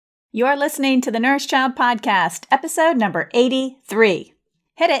You're listening to the Nourish Child Podcast, episode number 83.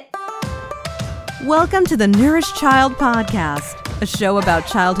 Hit it. Welcome to the Nourish Child Podcast, a show about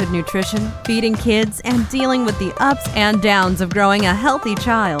childhood nutrition, feeding kids, and dealing with the ups and downs of growing a healthy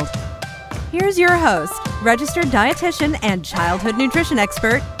child. Here's your host, registered dietitian and childhood nutrition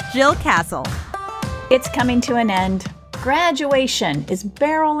expert, Jill Castle. It's coming to an end. Graduation is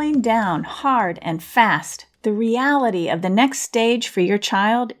barreling down hard and fast. The reality of the next stage for your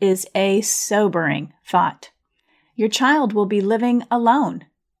child is a sobering thought. Your child will be living alone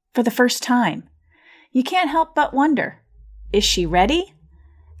for the first time. You can't help but wonder, is she ready?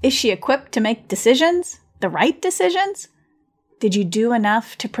 Is she equipped to make decisions, the right decisions? Did you do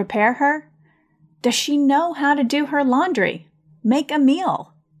enough to prepare her? Does she know how to do her laundry? Make a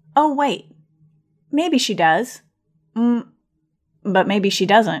meal? Oh, wait. Maybe she does. But maybe she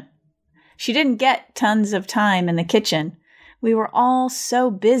doesn't. She didn't get tons of time in the kitchen. We were all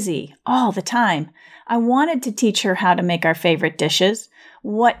so busy all the time. I wanted to teach her how to make our favorite dishes,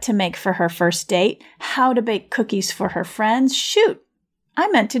 what to make for her first date, how to bake cookies for her friends. Shoot, I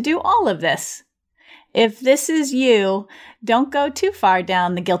meant to do all of this. If this is you, don't go too far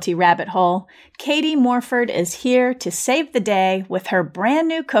down the guilty rabbit hole. Katie Morford is here to save the day with her brand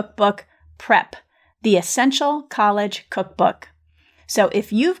new cookbook, Prep, the Essential College Cookbook. So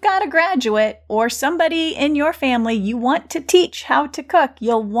if you've got a graduate or somebody in your family you want to teach how to cook,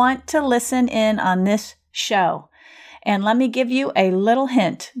 you'll want to listen in on this show. And let me give you a little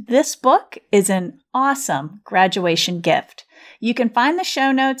hint. This book is an awesome graduation gift. You can find the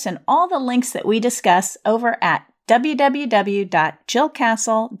show notes and all the links that we discuss over at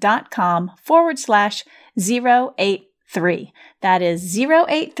www.jillcastle.com/083. That is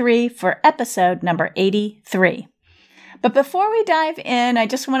 083 for episode number 83. But before we dive in, I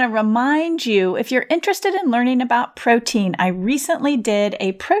just want to remind you, if you're interested in learning about protein, I recently did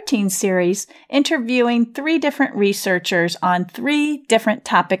a protein series interviewing 3 different researchers on 3 different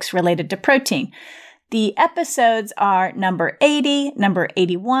topics related to protein. The episodes are number 80, number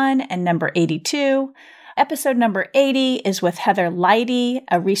 81, and number 82. Episode number 80 is with Heather Leidy,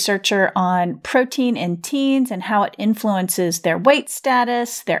 a researcher on protein in teens and how it influences their weight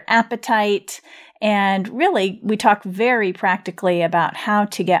status, their appetite. And really, we talk very practically about how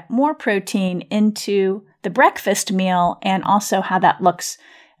to get more protein into the breakfast meal and also how that looks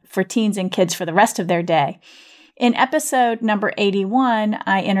for teens and kids for the rest of their day. In episode number 81,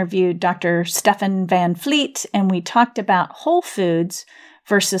 I interviewed Dr. Stefan Van Fleet, and we talked about whole foods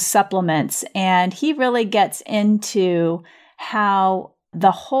versus supplements. And he really gets into how the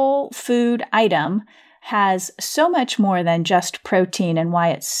whole food item has so much more than just protein and why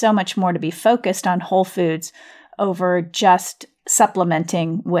it's so much more to be focused on whole foods over just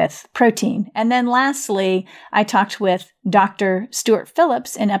supplementing with protein. And then lastly, I talked with Dr. Stuart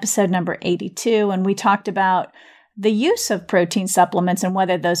Phillips in episode number 82, and we talked about the use of protein supplements and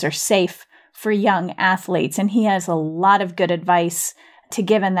whether those are safe for young athletes. And he has a lot of good advice to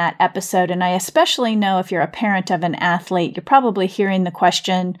give in that episode. And I especially know if you're a parent of an athlete, you're probably hearing the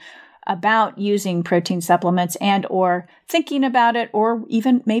question about using protein supplements and or thinking about it or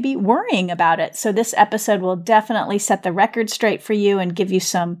even maybe worrying about it. So this episode will definitely set the record straight for you and give you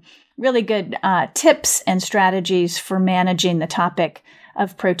some really good tips and strategies for managing the topic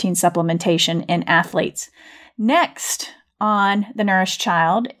of protein supplementation in athletes. Next on The Nourished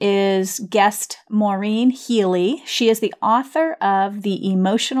Child is guest Maureen Healy. She is the author of The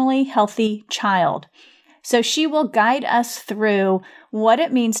Emotionally Healthy Child. So she will guide us through what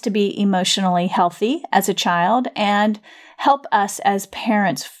it means to be emotionally healthy as a child and help us as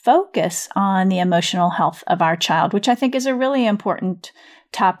parents focus on the emotional health of our child, which I think is a really important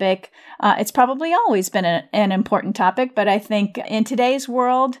topic. It's probably always been an important topic, but I think in today's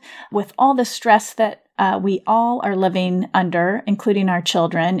world, with all the stress that we all are living under, including our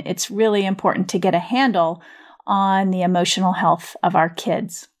children, it's really important to get a handle on the emotional health of our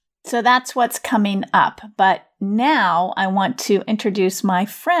kids. So that's what's coming up. But now I want to introduce my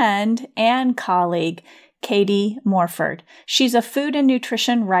friend and colleague, Katie Morford. She's a food and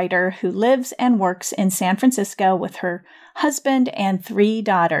nutrition writer who lives and works in San Francisco with her husband and 3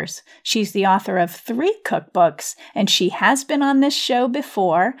 daughters. She's the author of 3 cookbooks, and she has been on this show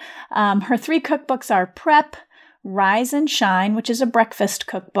before. Her 3 cookbooks are Prep, Rise and Shine, which is a breakfast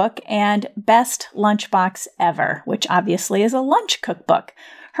cookbook, and Best Lunchbox Ever, which obviously is a lunch cookbook.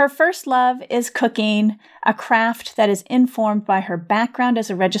 Her first love is cooking, a craft that is informed by her background as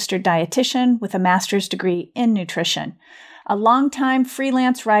a registered dietitian with a master's degree in nutrition. A longtime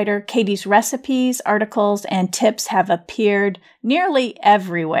freelance writer, Katie's recipes, articles, and tips have appeared nearly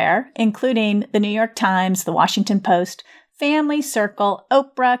everywhere, including the New York Times, the Washington Post, Family Circle,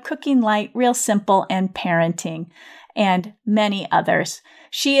 Oprah, Cooking Light, Real Simple, and Parenting, and many others.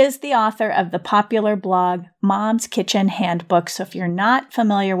 She is the author of the popular blog Mom's Kitchen Handbook. So if you're not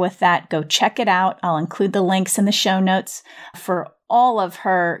familiar with that, go check it out. I'll include the links in the show notes for all of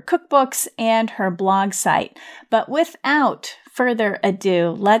her cookbooks and her blog site. But without further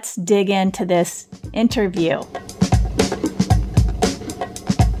ado, let's dig into this interview.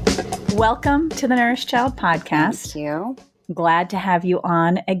 Welcome to the Nourished Child Podcast. Thank you. Glad to have you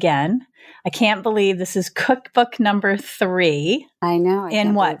on again. I can't believe this is cookbook number 3. I know.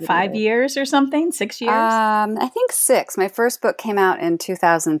 In what, 5 years or something? 6 years? I think 6. My first book came out in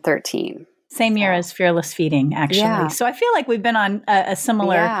 2013. Same year as Fearless Feeding, actually. Yeah. So I feel like we've been on a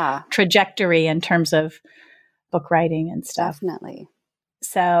similar trajectory in terms of book writing and stuff. Definitely.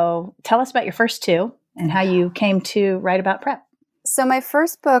 So tell us about your first 2 and how you came to write about prep. So my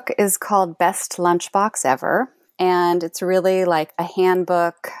first book is called Best Lunchbox Ever. And it's really like a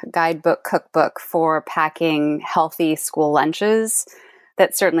handbook, guidebook, cookbook for packing healthy school lunches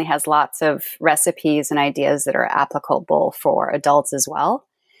that certainly has lots of recipes and ideas that are applicable for adults as well.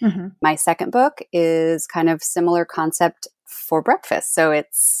 Mm-hmm. My second book is kind of similar concept for breakfast. So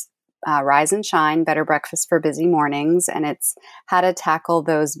it's Rise and Shine, Better Breakfast for Busy Mornings. And it's how to tackle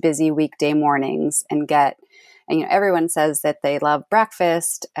those busy weekday mornings and get. And, everyone says that they love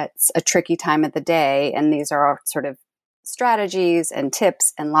breakfast. It's a tricky time of the day. And these are all sort of strategies and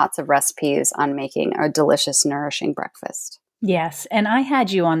tips and lots of recipes on making a delicious, nourishing breakfast. Yes. And I had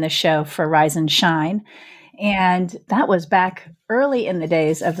you on the show for Rise and Shine. And that was back early in the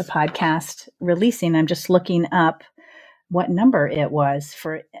days of the podcast releasing. I'm just looking up what number it was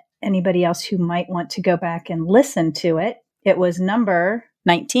for anybody else who might want to go back and listen to it. It was number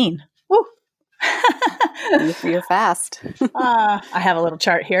 19. Woo! You're fast. I have a little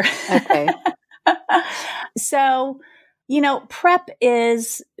chart here. Okay. So, prep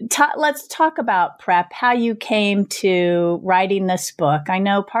is, let's talk about prep, how you came to writing this book. I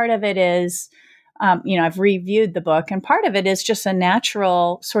know part of it is, I've reviewed the book, and part of it is just a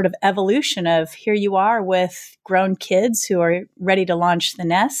natural sort of evolution of here you are with grown kids who are ready to launch the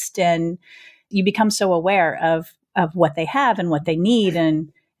nest, and you become so aware of what they have and what they need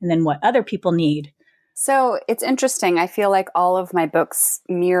and then what other people need. So it's interesting. I feel like all of my books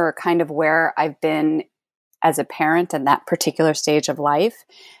mirror kind of where I've been as a parent in that particular stage of life.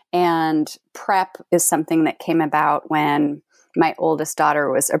 And prep is something that came about when my oldest daughter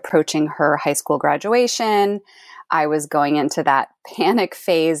was approaching her high school graduation. I was going into that panic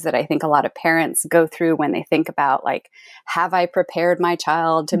phase that I think a lot of parents go through when they think about, like, have I prepared my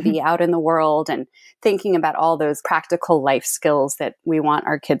child to be out in the world, and thinking about all those practical life skills that we want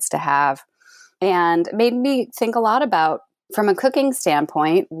our kids to have. And made me think a lot about, from a cooking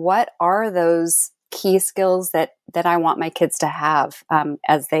standpoint, what are those key skills that I want my kids to have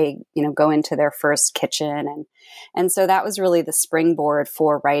as they, go into their first kitchen. And so that was really the springboard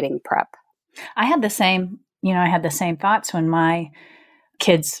for writing prep. I had the same thoughts when my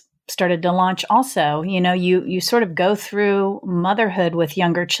kids started to launch also. You sort of go through motherhood with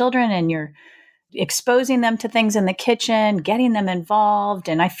younger children, and you're exposing them to things in the kitchen, getting them involved.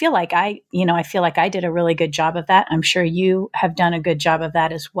 And I feel like I did a really good job of that. I'm sure you have done a good job of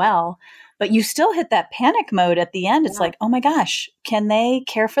that as well. But you still hit that panic mode at the end. It's like, oh my gosh, can they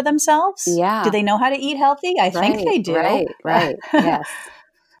care for themselves? Yeah. Do they know how to eat healthy? I think they do. Right. Yes.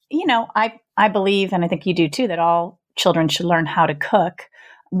 I believe, and I think you do too, that all children should learn how to cook.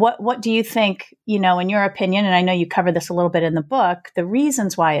 What do you think, in your opinion, and I know you cover this a little bit in the book, the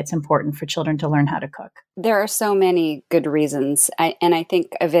reasons why it's important for children to learn how to cook? There are so many good reasons. And I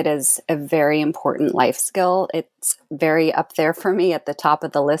think of it as a very important life skill. It's very up there for me at the top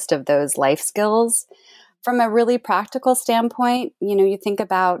of the list of those life skills. From a really practical standpoint, you think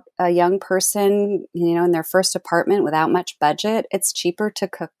about a young person, in their first apartment without much budget. It's cheaper to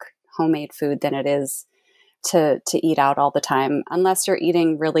cook homemade food than it is to eat out all the time, unless you're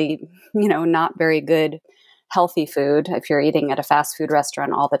eating really, not very good, healthy food, if you're eating at a fast food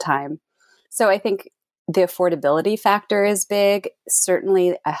restaurant all the time. So I think the affordability factor is big.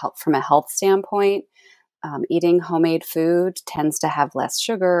 Certainly from a health standpoint, eating homemade food tends to have less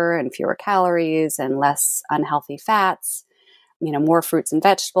sugar and fewer calories and less unhealthy fats, more fruits and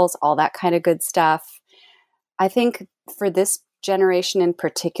vegetables, all that kind of good stuff. I think for this generation in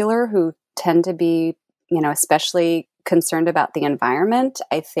particular, who tend to be especially concerned about the environment,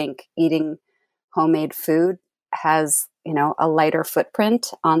 I think eating homemade food has, a lighter footprint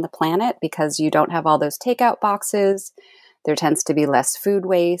on the planet because you don't have all those takeout boxes. There tends to be less food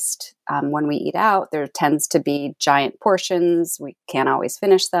waste. When we eat out, there tends to be giant portions. We can't always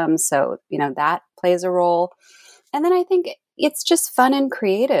finish them. So, that plays a role. And then I think it's just fun and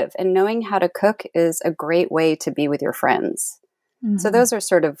creative, and knowing how to cook is a great way to be with your friends. So those are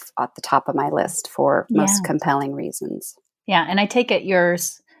sort of at the top of my list for most compelling reasons. Yeah. And I take it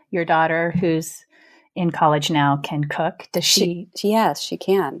your daughter, who's in college now, can cook. Does she? Yes, she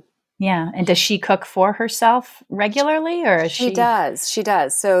can. Yeah. And does she cook for herself regularly, or is she does. She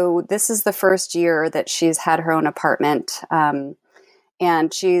does. So this is the first year that she's had her own apartment.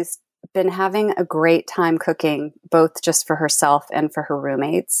 And she's been having a great time cooking, both just for herself and for her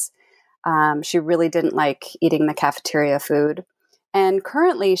roommates. She really didn't like eating the cafeteria food. And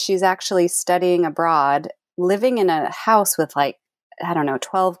currently she's actually studying abroad, living in a house with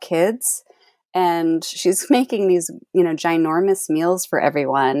 12 kids. And she's making these, ginormous meals for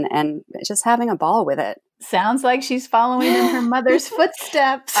everyone and just having a ball with it. Sounds like she's following in her mother's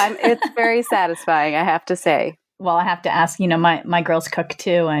footsteps. It's very satisfying, I have to say. Well, I have to ask, my girls cook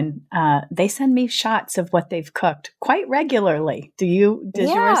too, and they send me shots of what they've cooked quite regularly. Does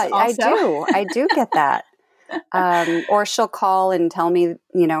yours also? I do get that. Or she'll call and tell me,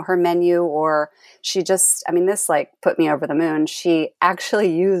 her menu, or she just, this put me over the moon. She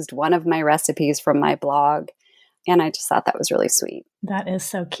actually used one of my recipes from my blog, and I just thought that was really sweet. That is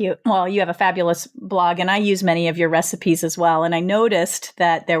so cute. Well, you have a fabulous blog, and I use many of your recipes as well. And I noticed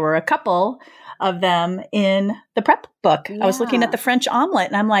that there were a couple of them in the prep book. Yeah. I was looking at the French omelet,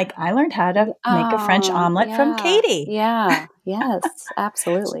 and I'm like, I learned how to make a French omelet from Katie. Yeah. Yes,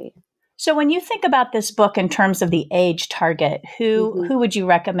 absolutely. So when you think about this book in terms of the age target, who would you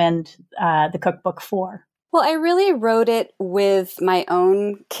recommend the cookbook for? Well, I really wrote it with my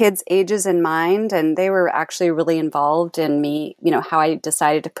own kids' ages in mind, and they were actually really involved in me, how I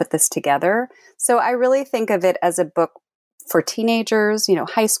decided to put this together. So I really think of it as a book for teenagers,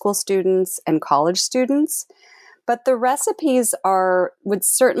 high school students and college students. But the recipes would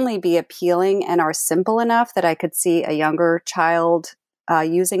certainly be appealing and are simple enough that I could see a younger child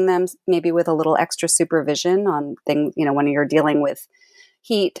using them, maybe with a little extra supervision on things, when you're dealing with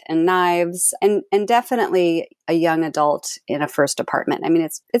heat and knives, and definitely a young adult in a first apartment.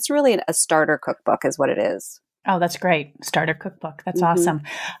 It's really a starter cookbook is what it is. Oh, that's great. Starter cookbook. That's awesome.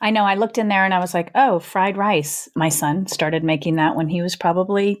 I know. I looked in there and I was like, oh, fried rice. My son started making that when he was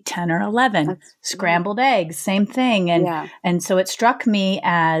probably 10 or 11. Scrambled eggs, same thing. And so it struck me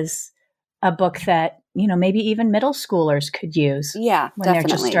as a book that, maybe even middle schoolers could use. Yeah, when they're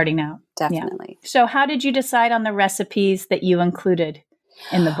just starting out. Definitely. Yeah. So how did you decide on the recipes that you included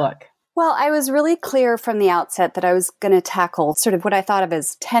in the book? Well, I was really clear from the outset that I was going to tackle sort of what I thought of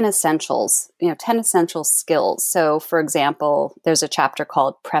as 10 essentials, 10 essential skills. So, for example, there's a chapter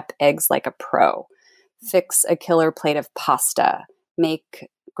called Prep Eggs Like a Pro, Fix a Killer Plate of Pasta, Make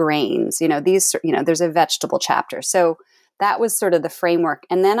Grains. There's a vegetable chapter. So that was sort of the framework.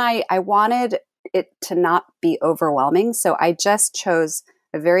 And then I wanted it to not be overwhelming. So I just chose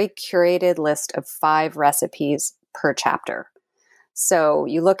a very curated list of 5 recipes per chapter. So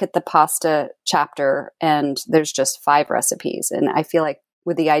you look at the pasta chapter and there's just 5 recipes. And I feel like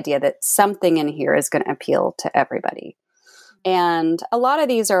with the idea that something in here is going to appeal to everybody. And a lot of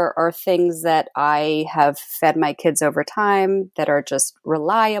these are things that I have fed my kids over time that are just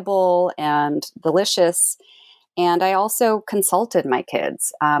reliable and delicious. And I also consulted my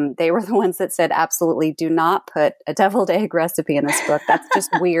kids. They were the ones that said, absolutely do not put a deviled egg recipe in this book. That's just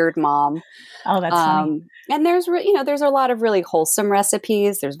weird, Mom. Oh, that's funny. And there's a lot of really wholesome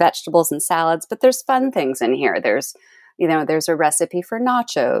recipes. There's vegetables and salads, but there's fun things in here. There's a recipe for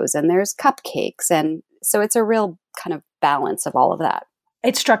nachos and there's cupcakes. And so it's a real kind of balance of all of that.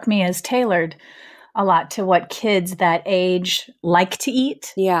 It struck me as tailored a lot to what kids that age like to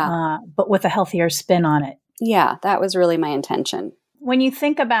eat, but with a healthier spin on it. Yeah, that was really my intention. When you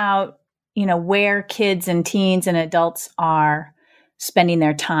think about, where kids and teens and adults are spending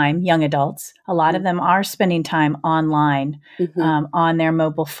their time, young adults, a lot of them are spending time online on their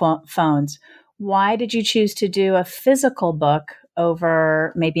mobile phones. Why did you choose to do a physical book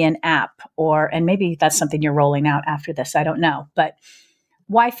over maybe an app and maybe that's something you're rolling out after this? I don't know. But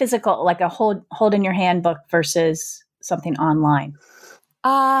why physical, like a hold in your hand book versus something online?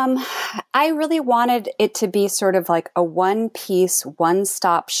 I really wanted it to be sort of like a one-piece,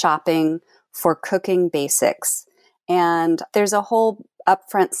 one-stop shopping for cooking basics. And there's a whole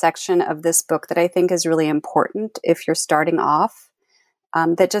upfront section of this book that I think is really important if you're starting off,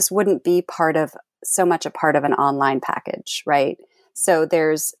 that just wouldn't be so much a part of an online package, right? So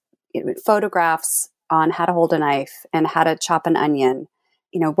there's photographs on how to hold a knife and how to chop an onion,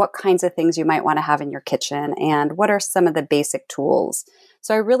 what kinds of things you might want to have in your kitchen and what are some of the basic tools.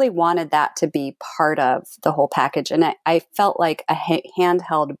 So I really wanted that to be part of the whole package. And I felt like a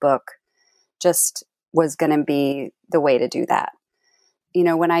handheld book just was going to be the way to do that. You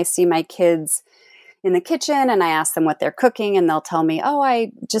know, when I see my kids in the kitchen and I ask them what they're cooking and they'll tell me, oh,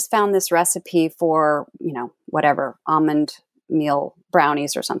 I just found this recipe for, you know, whatever, almond meal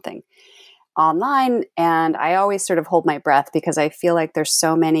brownies or something online. And I always sort of hold my breath because I feel like there's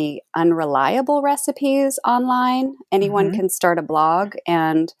so many unreliable recipes online. Anyone can start a blog,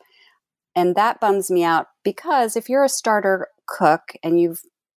 and that bums me out, because if you're a starter cook and you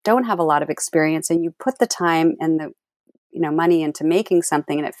don't have a lot of experience and you put the time and the money into making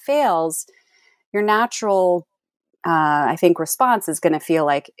something and it fails, your natural I think response is going to feel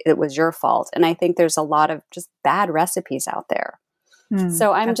like it was your fault. And I think there's a lot of just bad recipes out there.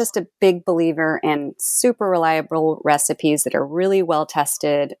 So I'm just a big believer in super reliable recipes that are really well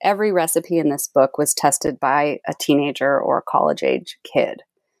tested. Every recipe in this book was tested by a teenager or a college age kid.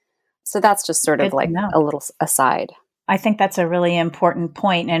 So that's just sort of like a little aside. I think that's a really important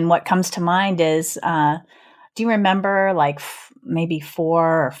point. And what comes to mind is, do you remember like maybe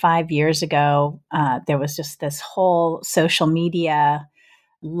 4 or 5 years ago, there was just this whole social media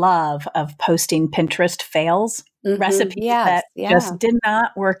love of posting Pinterest fails recipes that just did not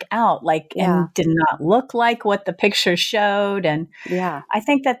work out, and did not look like what the picture showed. And I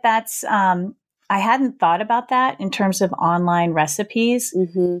think that's, I hadn't thought about that in terms of online recipes,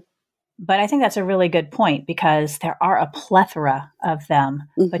 but I think that's a really good point, because there are a plethora of them.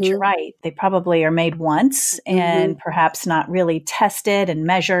 But you're right. They probably are made once and perhaps not really tested and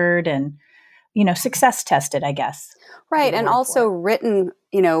measured and, success tested, I guess. Right. And also written,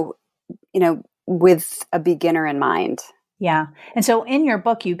 with a beginner in mind. Yeah. And so in your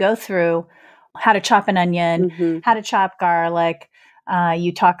book, you go through how to chop an onion, how to chop garlic.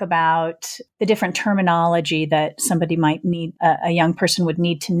 You talk about the different terminology that somebody might need, a young person would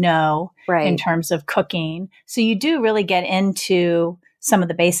need to know in terms of cooking. So you do really get into some of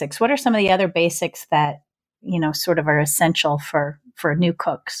the basics. What are some of the other basics that, sort of are essential for new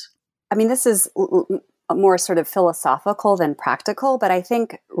cooks? I mean, this is more sort of philosophical than practical, but I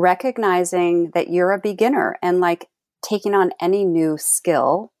think recognizing that you're a beginner and like taking on any new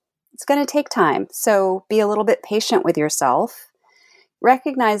skill, it's going to take time. So be a little bit patient with yourself.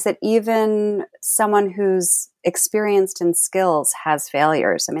 Recognize that even someone who's experienced in skills has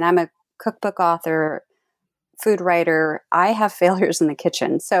failures. I mean, I'm a cookbook author, food writer. I have failures in the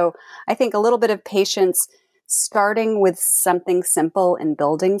kitchen. So I think a little bit of patience, starting with something simple and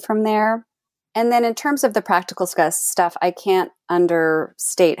building from there. And then in terms of the practical stuff, I can't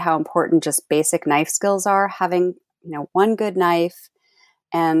understate how important just basic knife skills are. Having, one good knife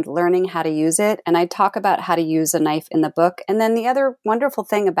and learning how to use it. And I talk about how to use a knife in the book. And then the other wonderful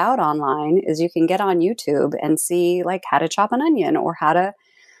thing about online is you can get on YouTube and see like how to chop an onion or how to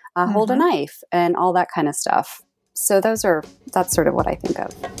hold a knife and all that kind of stuff. So that's sort of what I think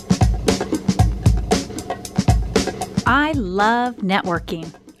of. I love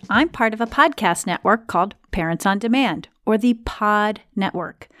networking. I'm part of a podcast network called Parents on Demand, or the Pod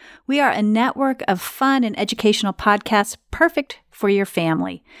Network. We are a network of fun and educational podcasts perfect for your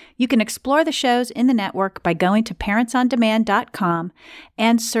family. You can explore the shows in the network by going to parentsondemand.com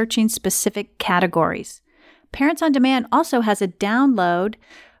and searching specific categories. Parents on Demand also has a download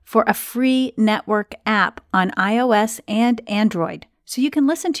for a free network app on iOS and Android, so you can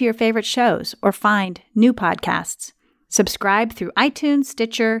listen to your favorite shows or find new podcasts. Subscribe through iTunes,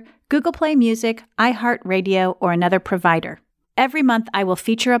 Stitcher, Google Play Music, iHeartRadio, or another provider. Every month, I will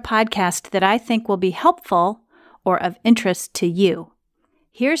feature a podcast that I think will be helpful or of interest to you.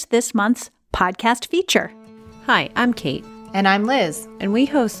 Here's this month's podcast feature. Hi, I'm Kate. And I'm Liz. And we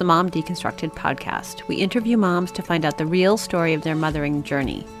host the Mom Deconstructed podcast. We interview moms to find out the real story of their mothering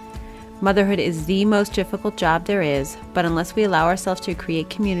journey. Motherhood is the most difficult job there is, but unless we allow ourselves to create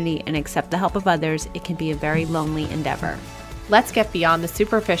community and accept the help of others, it can be a very lonely endeavor. Let's get beyond the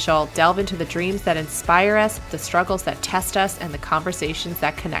superficial, delve into the dreams that inspire us, the struggles that test us, and the conversations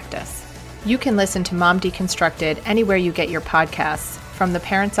that connect us. You can listen to Mom Deconstructed anywhere you get your podcasts, from the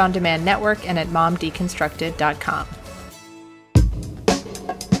Parents on Demand network and at momdeconstructed.com.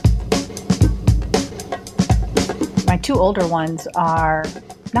 My 2 older ones are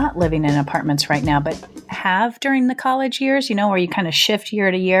not living in apartments right now, but have during the college years, where you kind of shift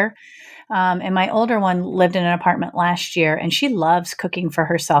year to year. And my older one lived in an apartment last year, and she loves cooking for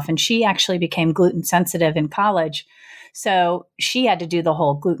herself. And she actually became gluten sensitive in college. So she had to do the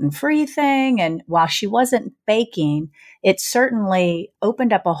whole gluten-free thing. And while she wasn't baking, it certainly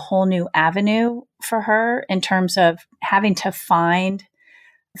opened up a whole new avenue for her in terms of having to find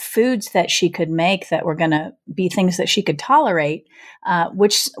foods that she could make that were going to be things that she could tolerate,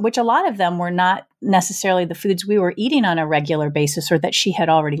 which a lot of them were not necessarily the foods we were eating on a regular basis or that she had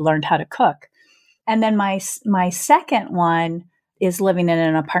already learned how to cook. And then my second one is living in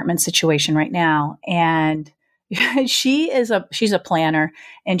an apartment situation right now. And she's a planner,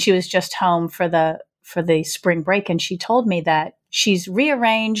 and she was just home for the spring break. And she told me that she's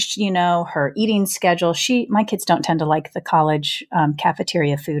rearranged, her eating schedule. My kids don't tend to like the college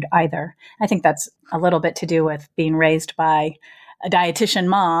cafeteria food either. I think that's a little bit to do with being raised by a dietitian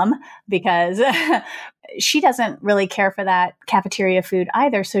mom, because she doesn't really care for that cafeteria food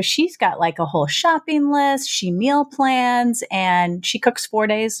either. So she's got like a whole shopping list. She meal plans, and she cooks 4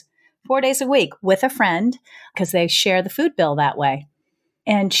 days a week with a friend, because they share the food bill that way.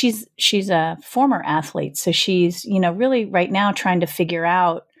 And she's a former athlete. So she's, really right now trying to figure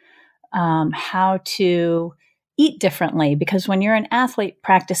out how to eat differently, because when you're an athlete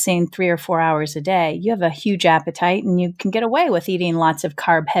practicing 3 or 4 hours a day, you have a huge appetite and you can get away with eating lots of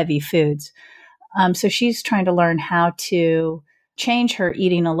carb heavy foods. So she's trying to learn how to change her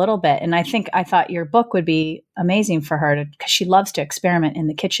eating a little bit. And I thought your book would be amazing for her, because she loves to experiment in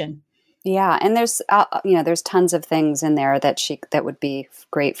the kitchen. Yeah, and there's there's tons of things in there that would be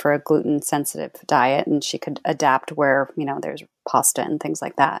great for a gluten sensitive diet, and she could adapt where there's pasta and things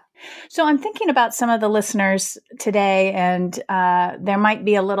like that. So I'm thinking about some of the listeners today, and there might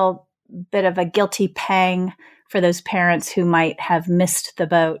be a little bit of a guilty pang for those parents who might have missed the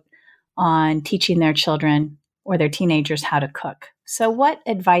boat on teaching their children or their teenagers how to cook. So what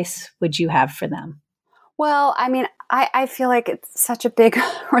advice would you have for them? Well, I mean, I feel like it's such a big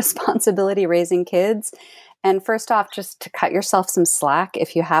responsibility raising kids. And first off, just to cut yourself some slack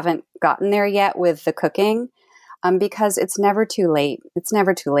if you haven't gotten there yet with the cooking, because it's never too late. It's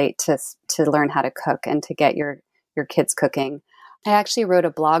never too late to learn how to cook and to get your kids cooking. I actually wrote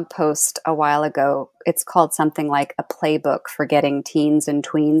a blog post a while ago. It's called something like A Playbook for Getting Teens and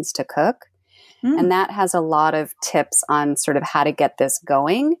Tweens to Cook. And that has a lot of tips on sort of how to get this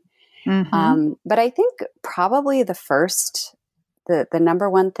going. Mm-hmm. But I think probably the number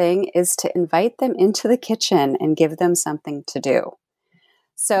one thing is to invite them into the kitchen and give them something to do.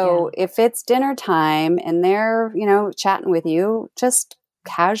 So if it's dinner time and they're, chatting with you, just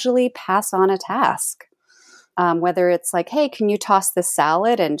casually pass on a task. Whether it's like, hey, can you toss this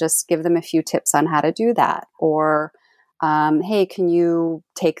salad, and just give them a few tips on how to do that? Or, hey, can you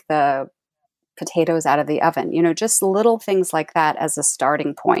take the potatoes out of the oven? Just little things like that as a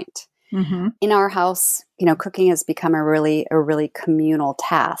starting point. Mm-hmm. In our house, cooking has become a really communal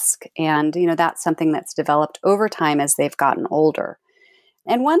task. And, that's something that's developed over time as they've gotten older.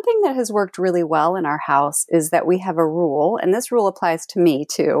 And one thing that has worked really well in our house is that we have a rule, and this rule applies to me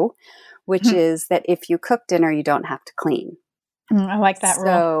too, which is that if you cook dinner, you don't have to clean. I like that rule.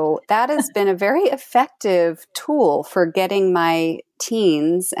 So that has been a very effective tool for getting my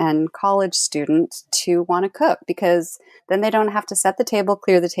teens and college students to want to cook, because then they don't have to set the table,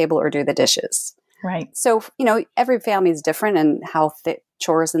 clear the table, or do the dishes. Right. So, every family is different in how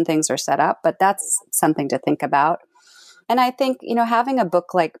chores and things are set up, but that's something to think about. And I think, having a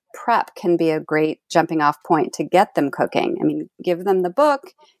book like Prep can be a great jumping off point to get them cooking. I mean, give them the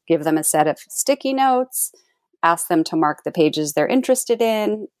book, give them a set of sticky notes, ask them to mark the pages they're interested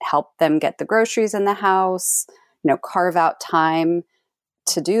in, help them get the groceries in the house, carve out time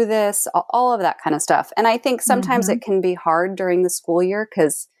to do this, all of that kind of stuff. And I think sometimes it can be hard during the school year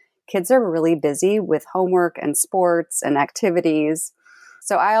because kids are really busy with homework and sports and activities.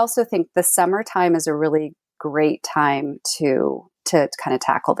 So I also think the summertime is a really great time to kind of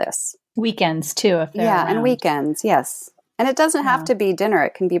tackle this. Weekends too, if they're around. And weekends, yes. And it doesn't have to be dinner.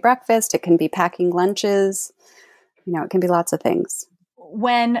 It can be breakfast. It can be packing lunches. It can be lots of things.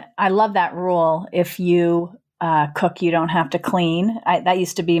 I love that rule. If you cook, you don't have to clean. That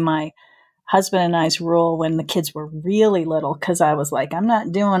used to be my husband and I's rule when the kids were really little, because I was like, I'm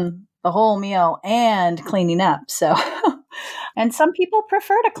not doing the whole meal and cleaning up. So, and some people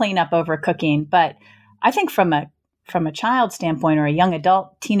prefer to clean up over cooking, but I think from a child standpoint, or a young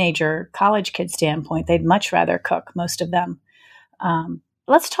adult, teenager, college kid standpoint, they'd much rather cook, most of them.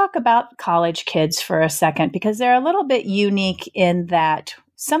 Let's talk about college kids for a second, because they're a little bit unique in that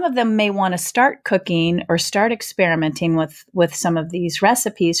some of them may want to start cooking or start experimenting with some of these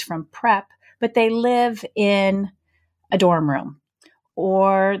recipes from Prep, but they live in a dorm room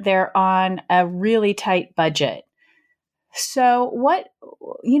or they're on a really tight budget. So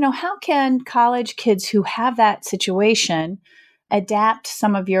how can college kids who have that situation adapt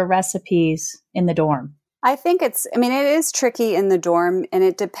some of your recipes in the dorm? I think it is tricky in the dorm, and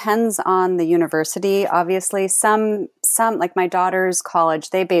it depends on the university. Obviously, some like my daughter's college,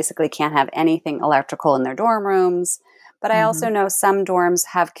 they basically can't have anything electrical in their dorm rooms. But I also know some dorms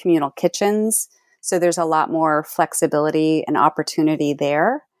have communal kitchens, so there's a lot more flexibility and opportunity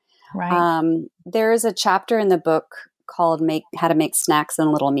there. Right. There is a chapter in the book called How to Make Snacks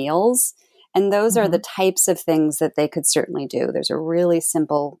and Little Meals. And those are the types of things that they could certainly do. There's a really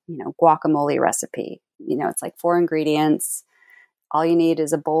simple, guacamole recipe. It's like 4 ingredients. All you need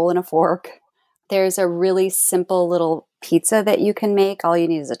is a bowl and a fork. There's a really simple little pizza that you can make. All you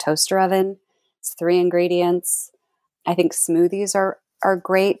need is a toaster oven. It's 3 ingredients. I think smoothies are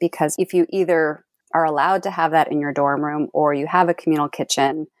great because if you either are allowed to have that in your dorm room or you have a communal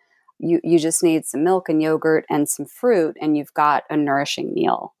kitchen, you just need some milk and yogurt and some fruit and you've got a nourishing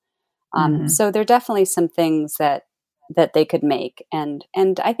meal. So there are definitely some things that they could make. And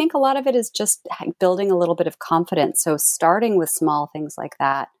I think a lot of it is just building a little bit of confidence. So starting with small things like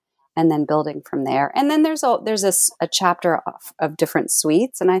that and then building from there. And then there's a chapter of different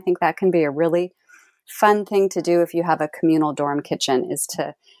sweets. And I think that can be a really fun thing to do if you have a communal dorm kitchen, is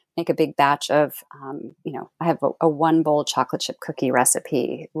to make a big batch of, I have a 1 bowl chocolate chip cookie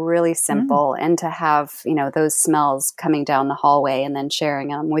recipe, really simple. And to have, those smells coming down the hallway and then sharing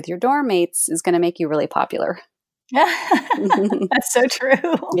them with your dorm mates is going to make you really popular. That's so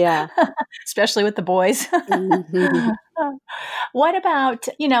true. Yeah. Especially with the boys. What about,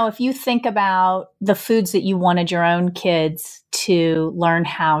 if you think about the foods that you wanted your own kids to learn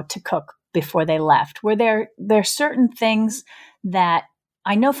how to cook before they left, were there certain things that,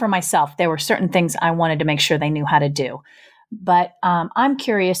 I know for myself, there were certain things I wanted to make sure they knew how to do. But I'm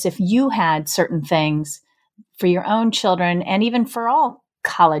curious if you had certain things for your own children and even for all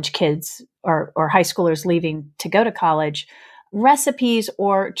college kids or high schoolers leaving to go to college, recipes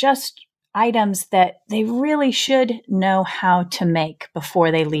or just items that they really should know how to make before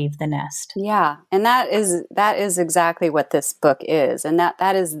they leave the nest. Yeah. And that is exactly what this book is. And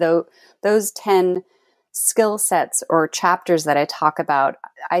that is those 10 skill sets or chapters that I talk about.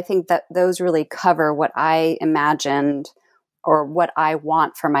 I think that those really cover what I imagined or what I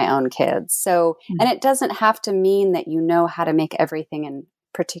want for my own kids. So, and it doesn't have to mean that you know how to make everything in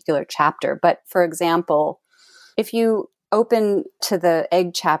a particular chapter. But for example, if you open to the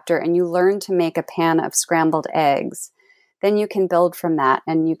egg chapter and you learn to make a pan of scrambled eggs, then you can build from that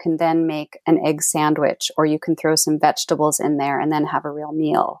and you can then make an egg sandwich, or you can throw some vegetables in there and then have a real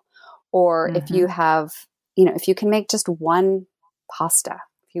meal. Or if you have, if you can make just one pasta,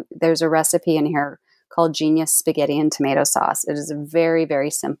 there's a recipe in here called Genius Spaghetti and Tomato Sauce. It is very,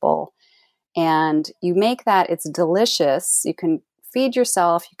 very simple. And you make that, it's delicious. You can feed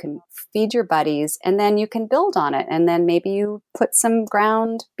yourself, you can feed your buddies, and then you can build on it. And then maybe you put some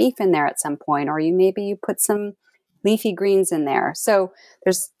ground beef in there at some point, or maybe you put some leafy greens in there. So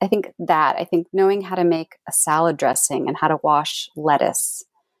I think knowing how to make a salad dressing and how to wash lettuce,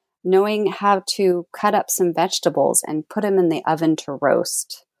 knowing how to cut up some vegetables and put them in the oven to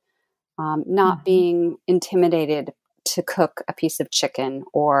roast, not being intimidated to cook a piece of chicken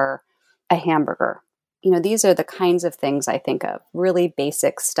or a hamburger. These are the kinds of things I think of, really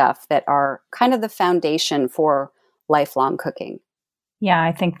basic stuff that are kind of the foundation for lifelong cooking. Yeah,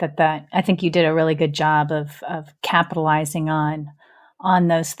 I think I think you did a really good job of capitalizing on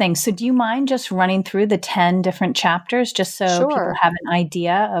those things. So do you mind just running through the 10 different chapters just so people have an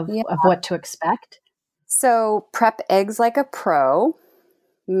idea of what to expect? So prep eggs like a pro,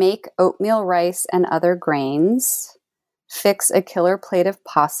 make oatmeal, rice, and other grains, fix a killer plate of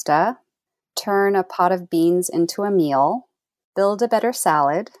pasta, turn a pot of beans into a meal, build a better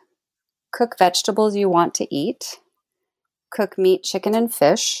salad, cook vegetables you want to eat, cook meat, chicken, and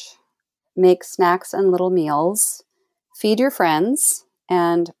fish, make snacks and little meals, feed your friends,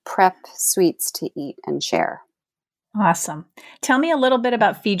 and prep sweets to eat and share. Awesome. Tell me a little bit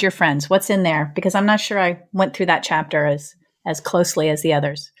about Feed Your Friends. What's in there? Because I'm not sure I went through that chapter as closely as the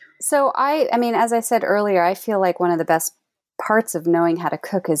others. So I mean, as I said earlier, I feel like one of the best parts of knowing how to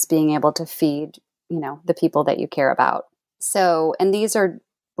cook is being able to feed, the people that you care about. So, and these are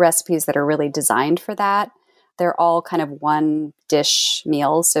recipes that are really designed for that. They're all kind of one dish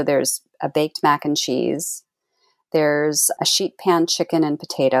meals. So there's a baked mac and cheese. There's a sheet pan chicken and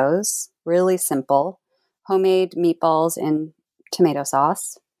potatoes, really simple. Homemade meatballs in tomato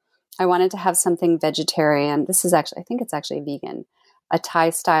sauce. I wanted to have something vegetarian. I think it's actually vegan. A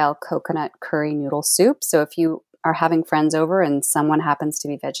Thai-style coconut curry noodle soup. So if you are having friends over and someone happens to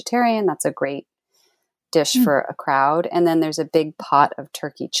be vegetarian, that's a great dish for a crowd. And then there's a big pot of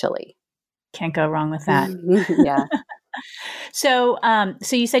turkey chili. Can't go wrong with that. Yeah. So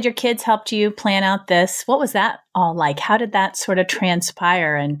you said your kids helped you plan out this. What was that all like? How did that sort of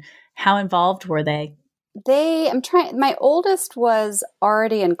transpire and how involved were they? My oldest was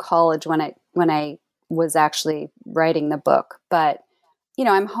already in college when I was actually writing the book, but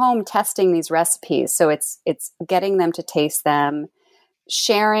I'm home testing these recipes. So it's getting them to taste them,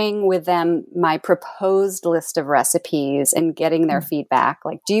 sharing with them my proposed list of recipes and getting their feedback.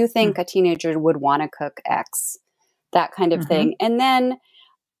 Like, do you think a teenager would want to cook X? That kind of thing. And then,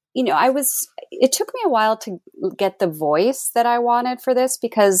 it took me a while to get the voice that I wanted for this,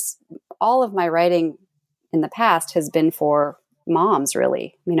 because all of my writing in the past has been for moms,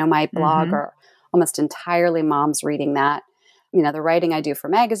 really. My blog are almost entirely moms reading that. The writing I do for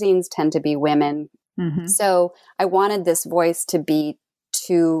magazines tend to be women. So I wanted this voice to be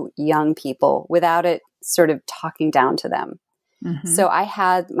to young people without it sort of talking down to them. So I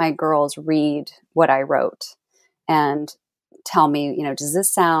had my girls read what I wrote and tell me, does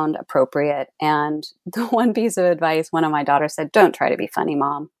this sound appropriate? And the one piece of advice, one of my daughters said, "Don't try to be funny,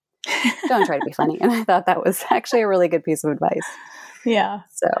 Mom. Don't try to be funny." And I thought that was actually a really good piece of advice. Yeah.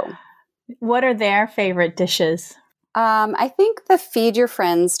 So what are their favorite dishes? I think the Feed Your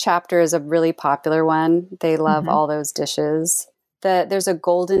Friends chapter is a really popular one. They love all those dishes. There's a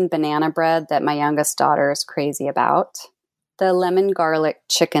golden banana bread that my youngest daughter is crazy about. The lemon garlic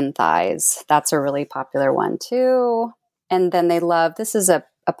chicken thighs. That's a really popular one too. And then they love, this is a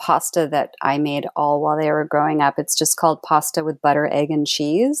pasta that I made all while they were growing up. It's just called pasta with butter, egg, and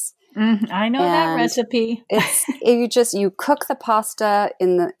cheese. I know that recipe. You cook the pasta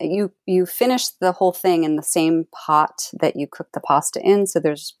you finish the whole thing in the same pot that you cook the pasta in. So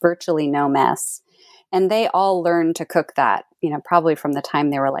there's virtually no mess. And they all learned to cook that, probably from the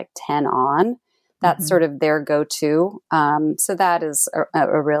time they were like 10 on. That's sort of their go-to. So that is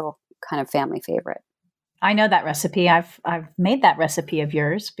a real kind of family favorite. I know that recipe. I've made that recipe of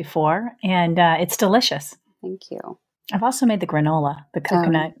yours before, and it's delicious. Thank you. I've also made the granola, the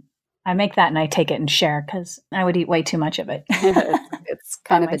coconut. I make that and I take it and share because I would eat way too much of it. It's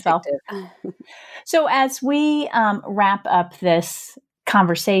kind of addictive. So as we wrap up this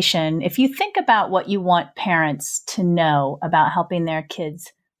conversation, if you think about what you want parents to know about helping their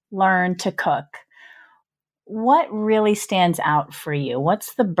kids learn to cook, what really stands out for you?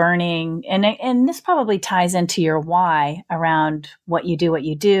 What's the burning, and this probably ties into your why around what you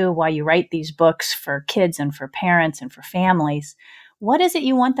do, why you write these books for kids and for parents and for families. What is it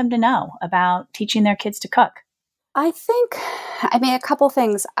you want them to know about teaching their kids to cook? I think, a couple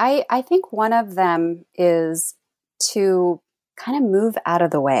things. I think one of them is to kind of move out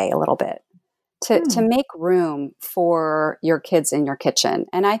of the way a little bit, to make room for your kids in your kitchen.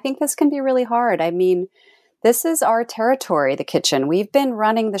 And I think this can be really hard. This is our territory, the kitchen. We've been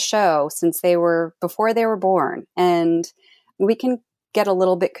running the show since before they were born. And we can get a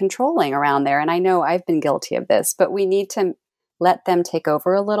little bit controlling around there. And I know I've been guilty of this, but we need to let them take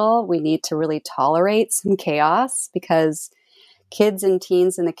over a little. We need to really tolerate some chaos, because kids and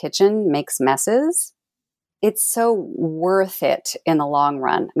teens in the kitchen makes messes. It's so worth it in the long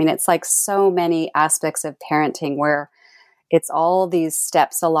run. It's like so many aspects of parenting where it's all these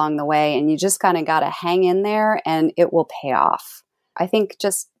steps along the way, and you just kind of got to hang in there and it will pay off. I think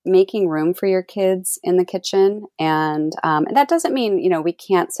just making room for your kids in the kitchen. And that doesn't mean, we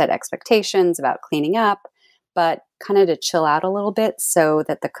can't set expectations about cleaning up, but kind of to chill out a little bit so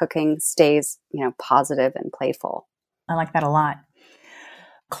that the cooking stays, positive and playful. I like that a lot.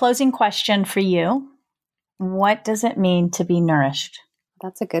 Closing question for you. What does it mean to be nourished?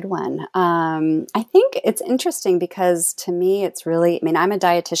 That's a good one. I think it's interesting because to me, it's really, I'm a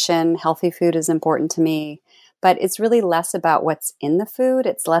dietitian. Healthy food is important to me, but it's really less about what's in the food.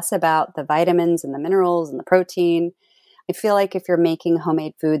 It's less about the vitamins and the minerals and the protein. I feel like if you're making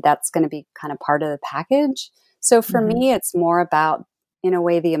homemade food, that's going to be kind of part of the package. So for me, it's more about, in a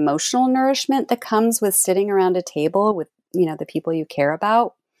way, the emotional nourishment that comes with sitting around a table with, the people you care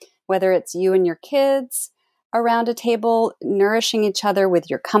about, whether it's you and your kids around a table, nourishing each other with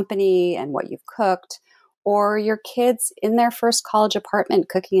your company and what you've cooked, or your kids in their first college apartment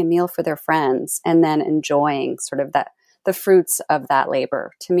cooking a meal for their friends and then enjoying sort of the fruits of that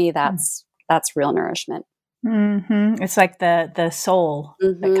labor. To me, that's real nourishment. It's like the soul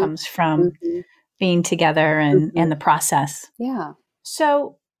that comes from being together and the process. Yeah.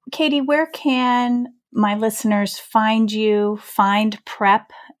 So, Katie, where can my listeners find you, find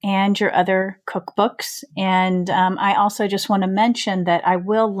Prep and your other cookbooks? And I also just want to mention that I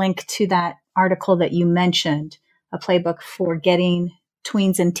will link to that article that you mentioned, a playbook for getting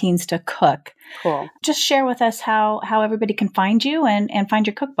tweens and teens to cook. Cool. Just share with us how everybody can find you and find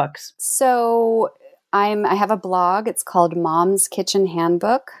your cookbooks. So I have a blog. It's called Mom's Kitchen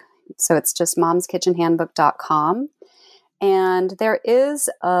Handbook. So it's just momskitchenhandbook.com. And there is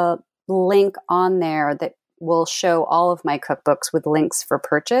a link on there that will show all of my cookbooks with links for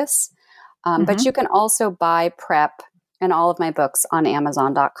purchase. But you can also buy Prep and all of my books on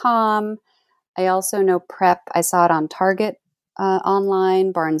Amazon.com. I also know Prep. I saw it on Target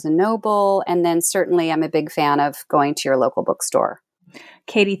online, Barnes & Noble, and then certainly I'm a big fan of going to your local bookstore.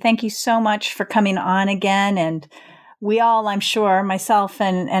 Katie, thank you so much for coming on again. And we all, I'm sure, myself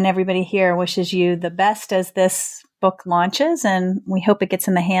and everybody here wishes you the best as this book launches, and we hope it gets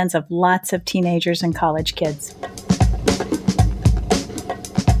in the hands of lots of teenagers and college kids.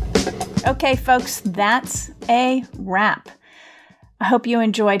 Okay, folks, that's a wrap. I hope you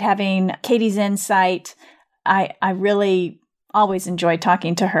enjoyed having Katie's insight. I really always enjoy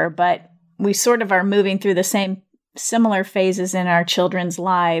talking to her, but we sort of are moving through the similar phases in our children's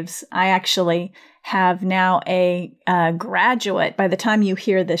lives. I actually have now a graduate. By the time you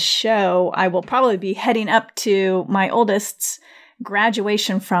hear this show, I will probably be heading up to my oldest's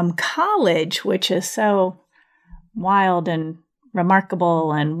graduation from college, which is so wild and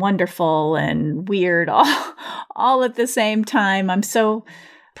remarkable and wonderful and weird all at the same time. I'm so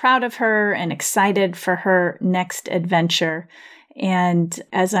proud of her and excited for her next adventure, and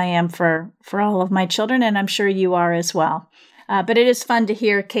as I am for all of my children, and I'm sure you are as well. But it is fun to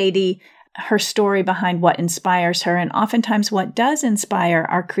hear Katie, her story behind what inspires her, and oftentimes what does inspire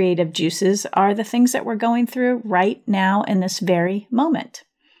our creative juices are the things that we're going through right now in this very moment.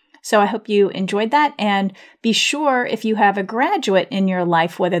 So I hope you enjoyed that, and be sure if you have a graduate in your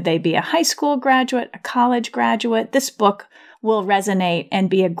life, whether they be a high school graduate, a college graduate, this book will resonate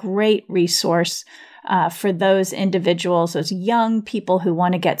and be a great resource for those individuals, those young people who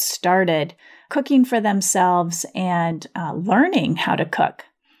want to get started cooking for themselves and learning how to cook.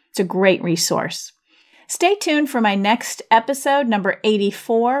 It's a great resource. Stay tuned for my next episode, number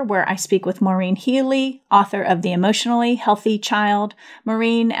 84, where I speak with Maureen Healy, author of The Emotionally Healthy Child.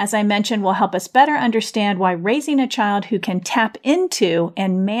 Maureen, as I mentioned, will help us better understand why raising a child who can tap into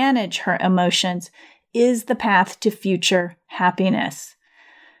and manage her emotions is the path to future happiness.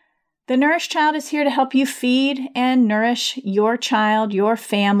 The Nourished Child is here to help you feed and nourish your child, your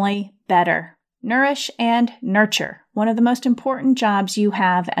family better. Nourish and nurture, one of the most important jobs you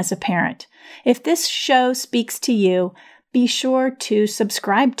have as a parent. If this show speaks to you, be sure to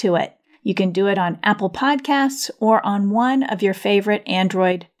subscribe to it. You can do it on Apple Podcasts or on one of your favorite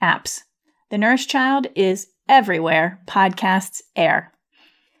Android apps. The Nourished Child is everywhere podcasts air.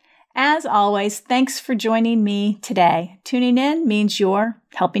 As always, thanks for joining me today. Tuning in means you're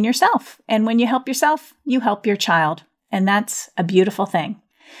helping yourself. And when you help yourself, you help your child. And that's a beautiful thing.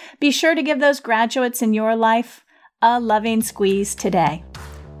 Be sure to give those graduates in your life a loving squeeze today.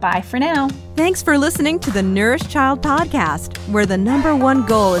 Bye for now. Thanks for listening to the Nourished Child podcast, where the #1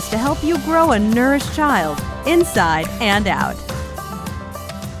 goal is to help you grow a nourished child inside and out.